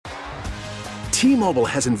T-Mobile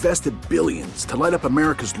has invested billions to light up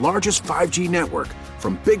America's largest 5G network,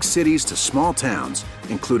 from big cities to small towns,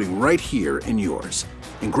 including right here in yours.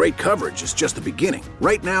 And great coverage is just the beginning.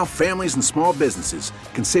 Right now, families and small businesses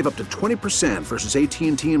can save up to 20% versus AT&T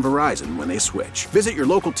and Verizon when they switch. Visit your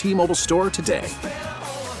local T-Mobile store today.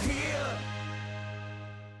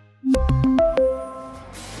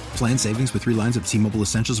 Plan savings with 3 lines of T-Mobile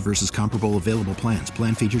Essentials versus comparable available plans.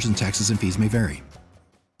 Plan features and taxes and fees may vary.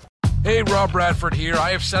 Hey, Rob Bradford here. I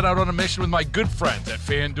have set out on a mission with my good friends at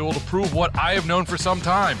FanDuel to prove what I have known for some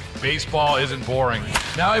time. Baseball isn't boring.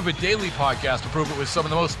 Now I have a daily podcast to prove it with some of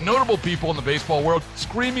the most notable people in the baseball world,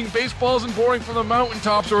 screaming baseball isn't boring from the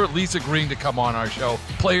mountaintops, or at least agreeing to come on our show.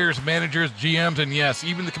 Players, managers, GMs, and yes,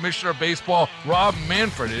 even the commissioner of baseball, Rob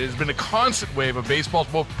Manfred. It has been a constant wave of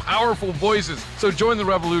baseball's most powerful voices. So join the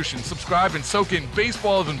revolution. Subscribe and soak in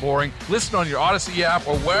Baseball Isn't Boring. Listen on your Odyssey app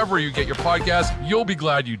or wherever you get your podcast. You'll be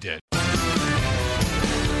glad you did.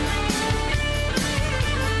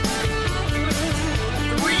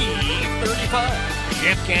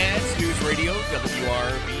 Jeff Katz, News Radio,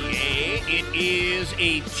 WRVA. It is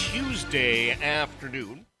a Tuesday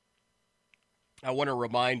afternoon. I want to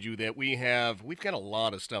remind you that we've got a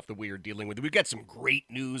lot of stuff that we are dealing with. We've got some great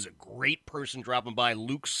news, a great person dropping by,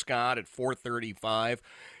 Luke Scott at 435.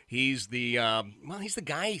 He's the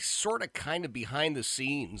guy sort of kind of behind the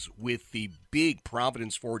scenes with the big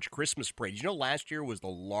Providence Forge Christmas parade. You know, last year was the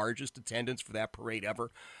largest attendance for that parade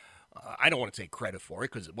ever. I don't want to take credit for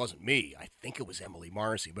it because it wasn't me. I think it was Emily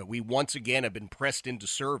Marcy. But we once again have been pressed into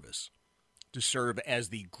service to serve as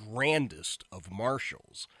the grandest of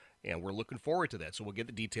marshals. And we're looking forward to that. So we'll get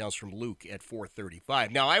the details from Luke at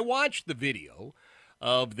 4:35. Now, I watched the video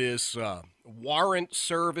of this warrant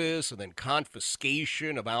service and then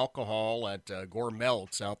confiscation of alcohol at Gore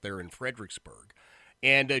Meltz out there in Fredericksburg.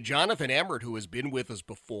 And Jonathan Emmert, who has been with us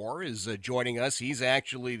before, is joining us. He's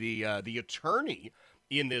actually the attorney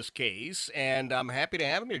in this case, and I'm happy to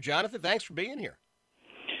have him here. Jonathan, thanks for being here.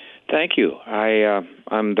 Thank you.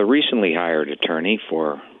 I'm the recently hired attorney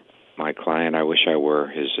for my client. I wish I were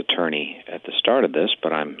his attorney at the start of this,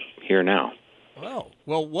 but I'm here now. Oh,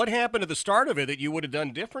 well, what happened at the start of it that you would have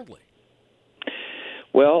done differently?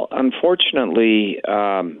 Well, unfortunately,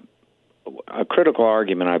 a critical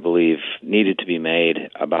argument, I believe, needed to be made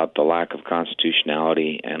about the lack of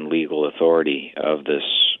constitutionality and legal authority of this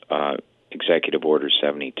Executive Order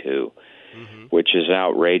 72, which is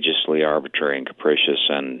outrageously arbitrary and capricious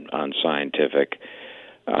and unscientific,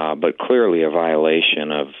 but clearly a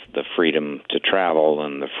violation of the freedom to travel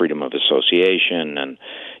and the freedom of association and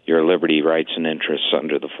your liberty, rights, and interests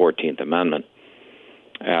under the 14th Amendment.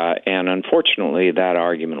 And unfortunately, that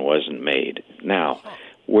argument wasn't made. Now,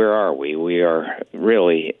 where are we? We are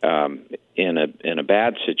really in a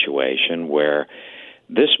bad situation where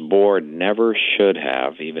this board never should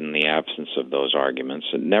have, even in the absence of those arguments,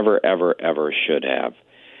 it never, ever, ever should have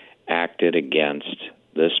acted against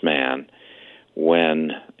this man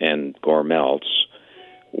and Gore Meltz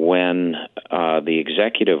when the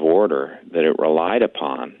executive order that it relied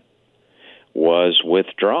upon was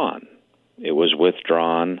withdrawn. It was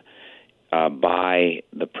withdrawn by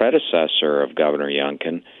the predecessor of Governor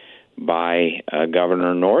Youngkin, by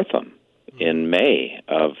Governor Northam, in May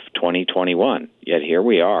of 2021. Yet here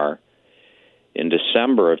we are in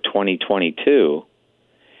December of 2022,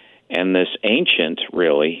 and this ancient,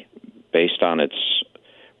 really, based on its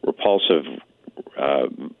repulsive,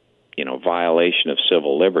 violation of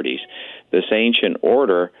civil liberties, this ancient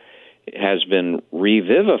order has been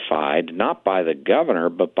revivified not by the governor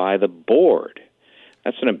but by the board.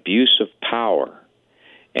 That's an abuse of power.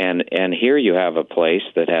 And here you have a place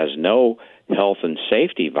that has no health and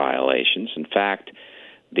safety violations. In fact,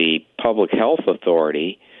 the public health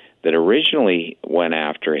authority that originally went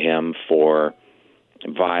after him for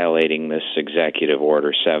violating this Executive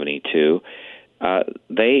Order 72,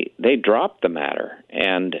 they dropped the matter.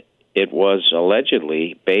 And it was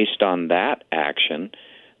allegedly based on that action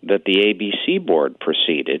that the ABC board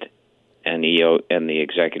proceeded and the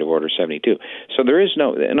Executive Order 72. So there is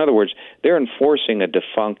no, in other words, they're enforcing a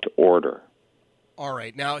defunct order. All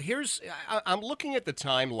right. Now, I'm looking at the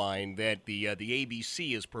timeline that the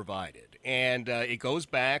ABC has provided, and it goes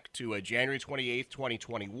back to January 28th,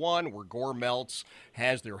 2021, where Gore Meltz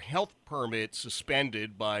has their health permit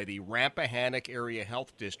suspended by the Rappahannock Area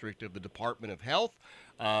Health District of the Department of Health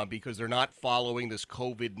because they're not following this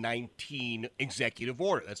COVID-19 executive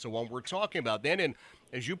order. That's the one we're talking about. Then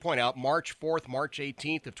as you point out, March 4th, March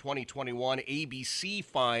 18th of 2021, ABC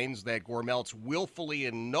finds that Gore Meltz willfully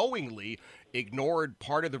and knowingly ignored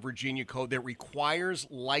part of the Virginia Code that requires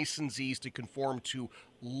licensees to conform to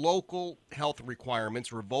local health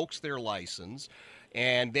requirements, revokes their license,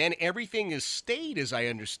 and then everything is stayed, as I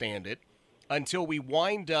understand it, until we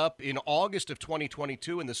wind up in August of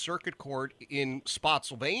 2022 in the circuit court in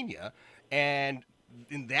Spotsylvania. And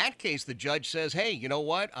in that case, the judge says, hey, you know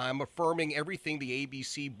what? I'm affirming everything the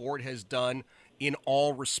ABC board has done in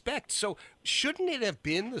all respects. So shouldn't it have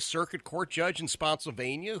been the circuit court judge in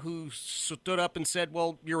Spotsylvania who stood up and said,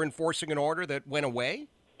 well, you're enforcing an order that went away?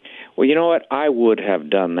 Well, you know what? I would have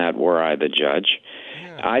done that were I the judge.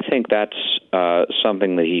 Yeah. I think that's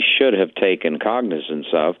something that he should have taken cognizance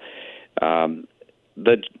of.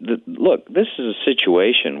 Look, this is a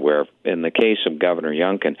situation where, in the case of Governor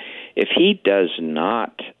Youngkin, if he does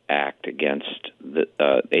not act against the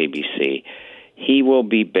ABC, he will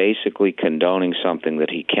be basically condoning something that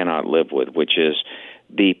he cannot live with, which is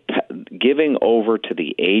the giving over to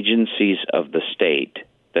the agencies of the state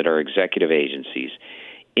that are executive agencies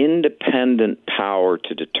independent power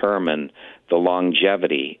to determine the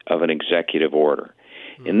longevity of an executive order.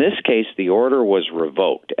 In this case, the order was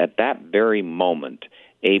revoked. At that very moment,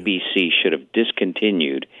 ABC should have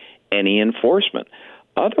discontinued any enforcement.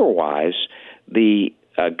 Otherwise, the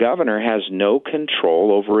governor has no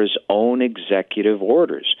control over his own executive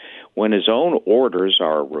orders. When his own orders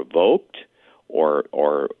are revoked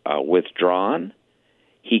or withdrawn,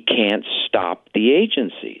 he can't stop the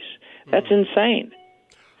agencies. That's insane.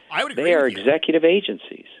 I would agree. They are executive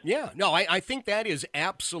agencies. Yeah, no, I think that is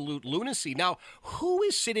absolute lunacy. Now, who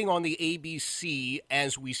is sitting on the ABC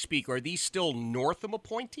as we speak? Are these still Northam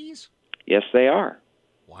appointees? Yes, they are.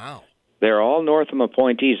 Wow. They're all Northam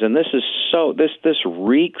appointees, and this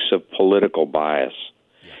reeks of political bias.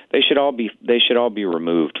 Yeah. They should all be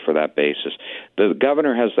removed for that basis. The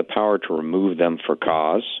governor has the power to remove them for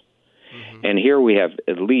cause, and here we have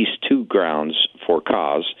at least two grounds for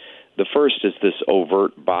cause. The first is this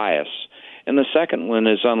overt bias, and the second one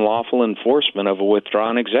is unlawful enforcement of a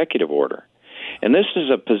withdrawn executive order. And this is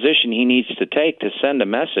a position he needs to take to send a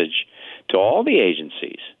message to all the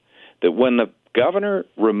agencies that when the governor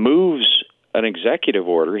removes an executive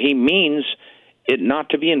order, he means it not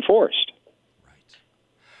to be enforced.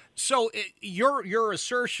 So your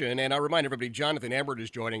assertion, and I remind everybody, Jonathan Ebert is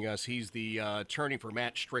joining us. He's the attorney for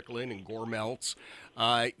Matt Strickland and Gore Meltz.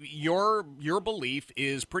 Your belief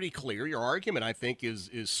is pretty clear. Your argument, I think,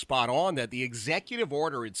 is spot on that the executive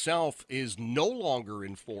order itself is no longer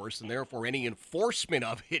enforced, and therefore any enforcement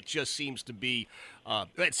of it just seems to be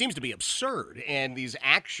absurd. And these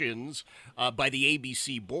actions by the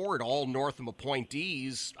ABC board, all Northam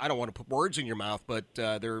appointees, I don't want to put words in your mouth, but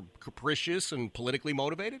they're capricious and politically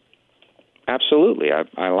motivated? Absolutely.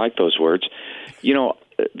 I like those words. You know,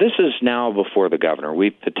 this is now before the governor.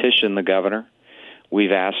 We've petitioned the governor.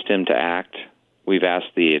 We've asked him to act. We've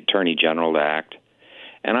asked the attorney general to act.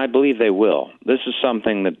 And I believe they will. This is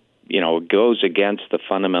something that, goes against the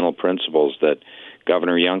fundamental principles that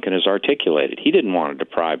Governor Youngkin has articulated. He didn't want to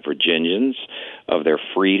deprive Virginians of their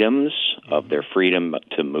freedoms, of their freedom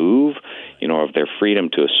to move, of their freedom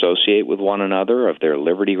to associate with one another, of their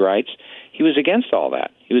liberty rights. He was against all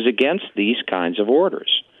that. He was against these kinds of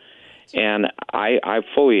orders. And I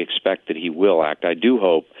fully expect that he will act. I do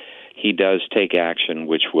hope he does take action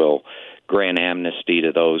which will grant amnesty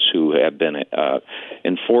to those who have been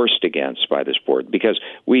enforced against by this board. Because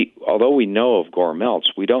although we know of Gore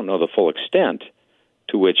Meltz, we don't know the full extent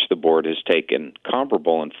to which the board has taken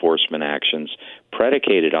comparable enforcement actions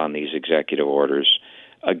predicated on these executive orders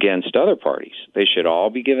against other parties. They should all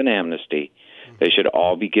be given amnesty. They should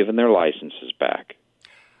all be given their licenses back.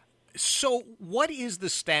 So what is the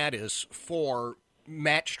status for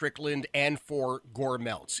Matt Strickland and for Gore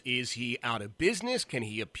Meltz? Is he out of business? Can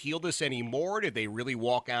he appeal this anymore? Did they really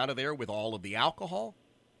walk out of there with all of the alcohol?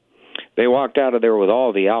 They walked out of there with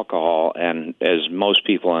all the alcohol, and as most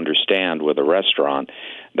people understand with a restaurant,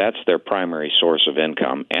 that's their primary source of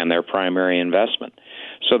income and their primary investment.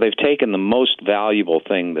 So they've taken the most valuable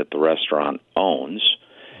thing that the restaurant owns,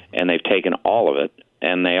 and they've taken all of it,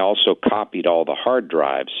 and they also copied all the hard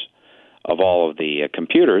drives of all of the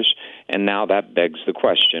computers, and now that begs the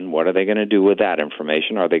question, what are they going to do with that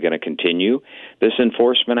information? Are they going to continue this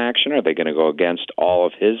enforcement action? Are they going to go against all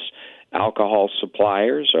of his alcohol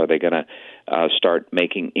suppliers? Are they going to start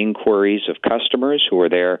making inquiries of customers who are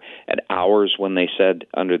there at hours when they said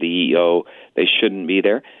under the EO they shouldn't be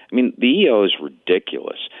there? I mean, the EO is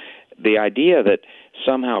ridiculous. The idea that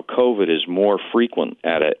somehow COVID is more frequent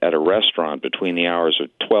at a restaurant between the hours of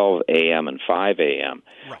 12 a.m. and 5 a.m.,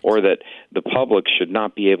 right, or that the public should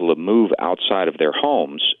not be able to move outside of their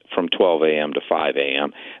homes from 12 a.m. to 5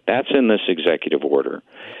 a.m., that's in this executive order.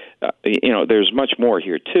 there's much more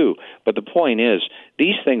here too. But the point is,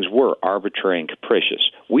 these things were arbitrary and capricious.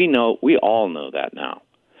 We all know that now.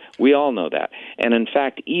 We all know that. And in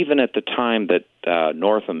fact, even at the time that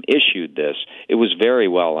Northam issued this, it was very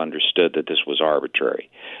well understood that this was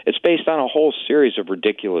arbitrary. It's based on a whole series of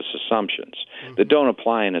ridiculous assumptions that don't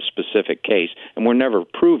apply in a specific case and were never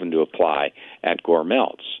proven to apply at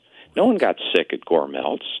Gore-Meltz. No one got sick at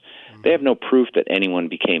Gore-Meltz. They have no proof that anyone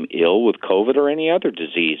became ill with COVID or any other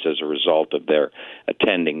disease as a result of their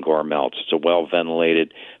attending Gore-Meltz. It's a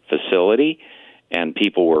well-ventilated facility, and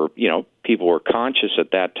people were conscious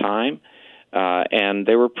at that time, and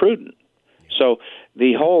they were prudent. So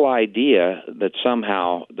the whole idea that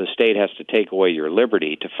somehow the state has to take away your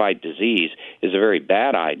liberty to fight disease is a very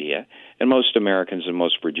bad idea, and most Americans and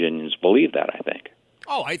most Virginians believe that, I think.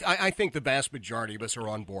 Oh, I think the vast majority of us are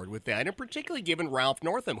on board with that, and particularly given Ralph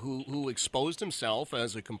Northam, who exposed himself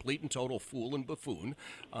as a complete and total fool and buffoon.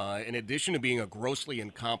 In addition to being a grossly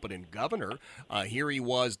incompetent governor, here he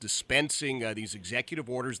was dispensing these executive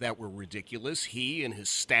orders that were ridiculous. He and his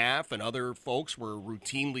staff and other folks were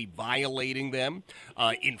routinely violating them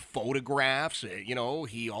in photographs.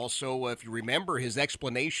 He also, if you remember, his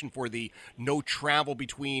explanation for the no travel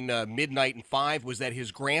between midnight and 5 was that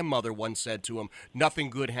his grandmother once said to him, "Nothing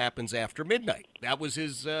good happens after midnight." That was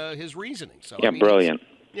his reasoning. So yeah, brilliant.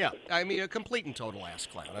 Yeah, a complete and total ass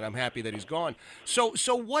clown, and I'm happy that he's gone.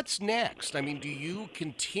 So what's next? I mean, do you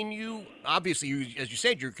continue? Obviously, as you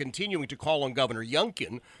said, you're continuing to call on Governor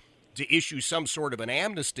Youngkin to issue some sort of an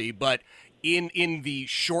amnesty, but in the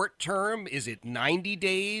short term, is it 90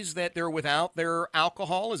 days that they're without their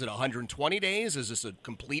alcohol? Is it 120 days? Is this a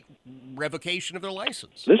complete revocation of their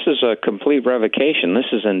license? This is a complete revocation. This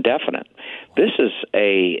is indefinite. This is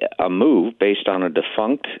a move based on a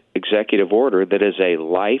defunct executive order that is a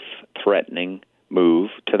life-threatening move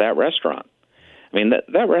to that restaurant. I mean,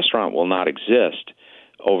 that restaurant will not exist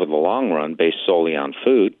over the long run based solely on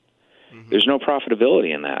food. Mm-hmm. There's no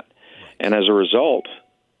profitability in that. Right. And as a result,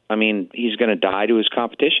 I mean, he's going to die to his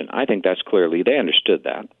competition. I think that's clearly, they understood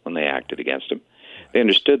that when they acted against him. They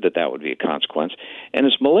understood that that would be a consequence. And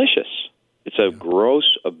it's malicious. It's a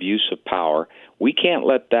gross abuse of power. We can't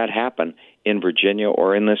let that happen in Virginia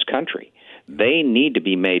or in this country. They need to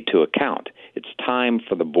be made to account. It's time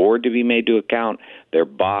for the board to be made to account. Their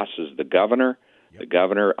boss is the governor. The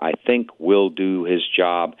governor, I think, will do his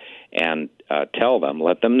job and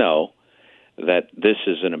let them know that this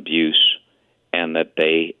is an abuse and that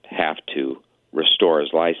they have to restore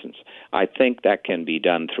his license. I think that can be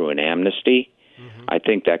done through an amnesty. Mm-hmm. I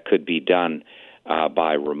think that could be done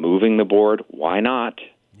by removing the board. Why not?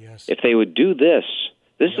 Yes. If they would do this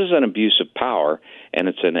is an abuse of power, and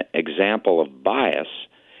it's an example of bias,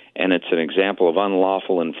 and it's an example of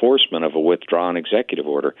unlawful enforcement of a withdrawn executive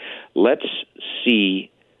order. Let's see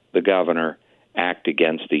the governor act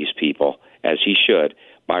against these people, as he should,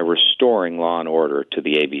 by restoring law and order to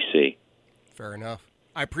the ABC. Fair enough.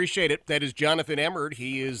 I appreciate it. That is Jonathan Emmerd.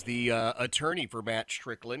 He is the attorney for Matt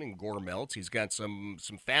Strickland and Gore-Meltz. He's got some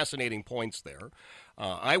fascinating points there.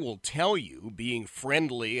 I will tell you, being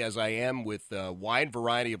friendly as I am with a wide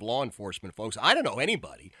variety of law enforcement folks, I don't know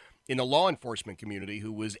anybody in the law enforcement community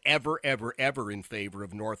who was ever in favor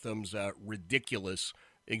of Northam's ridiculous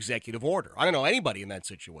executive order. I don't know anybody in that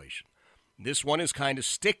situation. This one is kind of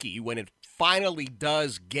sticky when it finally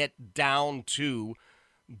does get down to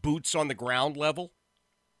boots on the ground level.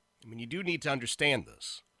 I mean, you do need to understand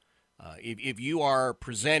this. If you are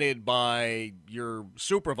presented by your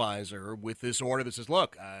supervisor with this order that says,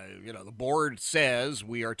 look, the board says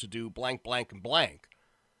we are to do blank, blank, and blank.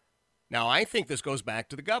 Now, I think this goes back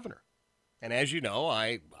to the governor. And as you know,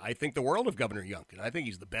 I think the world of Governor Youngkin. I think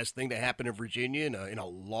he's the best thing to happen in Virginia in a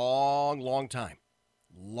long, long time.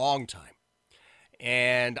 Long time.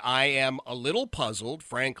 And I am a little puzzled,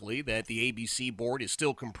 frankly, that the ABC board is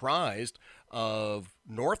still comprised of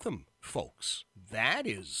Northam folks. That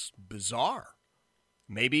is bizarre.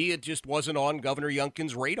 Maybe it just wasn't on Governor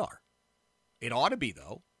Youngkin's radar. It ought to be,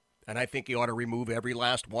 though. And I think he ought to remove every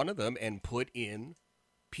last one of them and put in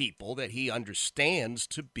people that he understands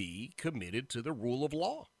to be committed to the rule of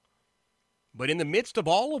law. But in the midst of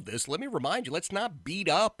all of this, let me remind you, let's not beat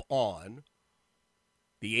up on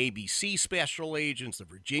the ABC special agents, the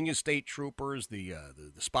Virginia state troopers, the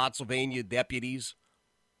Spotsylvania deputies.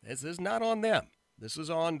 This is not on them. This is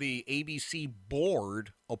on the ABC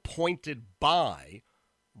board appointed by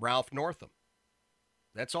Ralph Northam.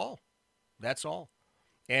 That's all. That's all.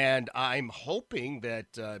 And I'm hoping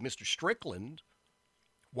that Mr. Strickland,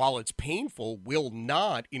 while it's painful, will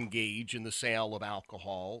not engage in the sale of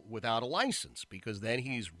alcohol without a license, because then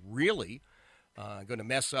he's really going to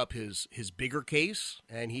mess up his bigger case,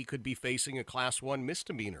 and he could be facing a Class 1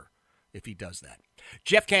 misdemeanor if he does that.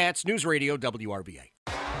 Jeff Katz, News Radio WRVA.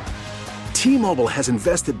 T-Mobile has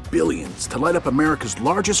invested billions to light up America's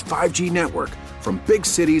largest 5G network, from big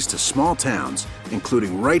cities to small towns,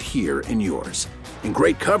 including right here in yours. And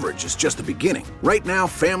great coverage is just the beginning. Right now,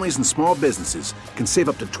 families and small businesses can save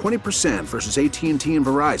up to 20% versus AT&T and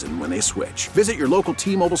Verizon when they switch. Visit your local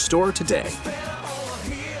T-Mobile store today.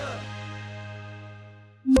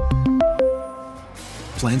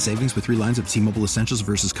 Plan savings with 3 lines of T-Mobile Essentials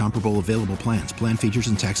versus comparable available plans. Plan features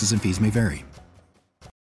and taxes and fees may vary.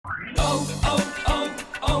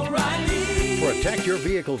 Protect your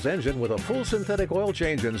vehicle's engine with a full synthetic oil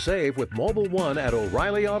change and save with Mobil 1 at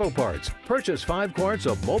O'Reilly Auto Parts. Purchase 5 quarts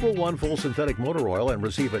of Mobil 1 full synthetic motor oil and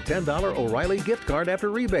receive a $10 O'Reilly gift card after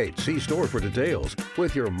rebate. See store for details.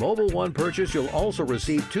 With your Mobil 1 purchase, you'll also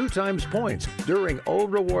receive 2 times points during O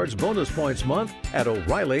Rewards Bonus Points Month at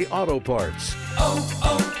O'Reilly Auto Parts.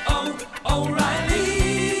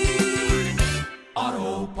 O'Reilly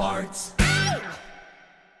Auto Parts.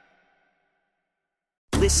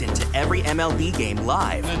 Listen to every MLB game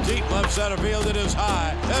live. In the deep left center field, it is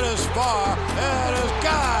high, it is far, it is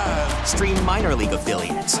gone. Stream minor league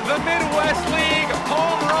affiliates. The Midwest League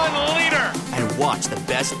home run leader. And watch the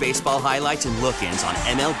best baseball highlights and look-ins on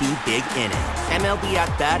MLB Big Inning. MLB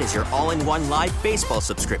At Bat is your all-in-one live baseball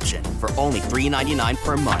subscription for only $3.99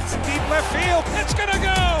 per month. Deep left field, it's gonna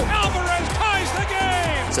go. Alvarez ties the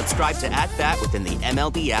game. Subscribe to At Bat within the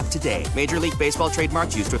MLB app today. Major League Baseball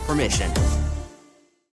trademarks used with permission.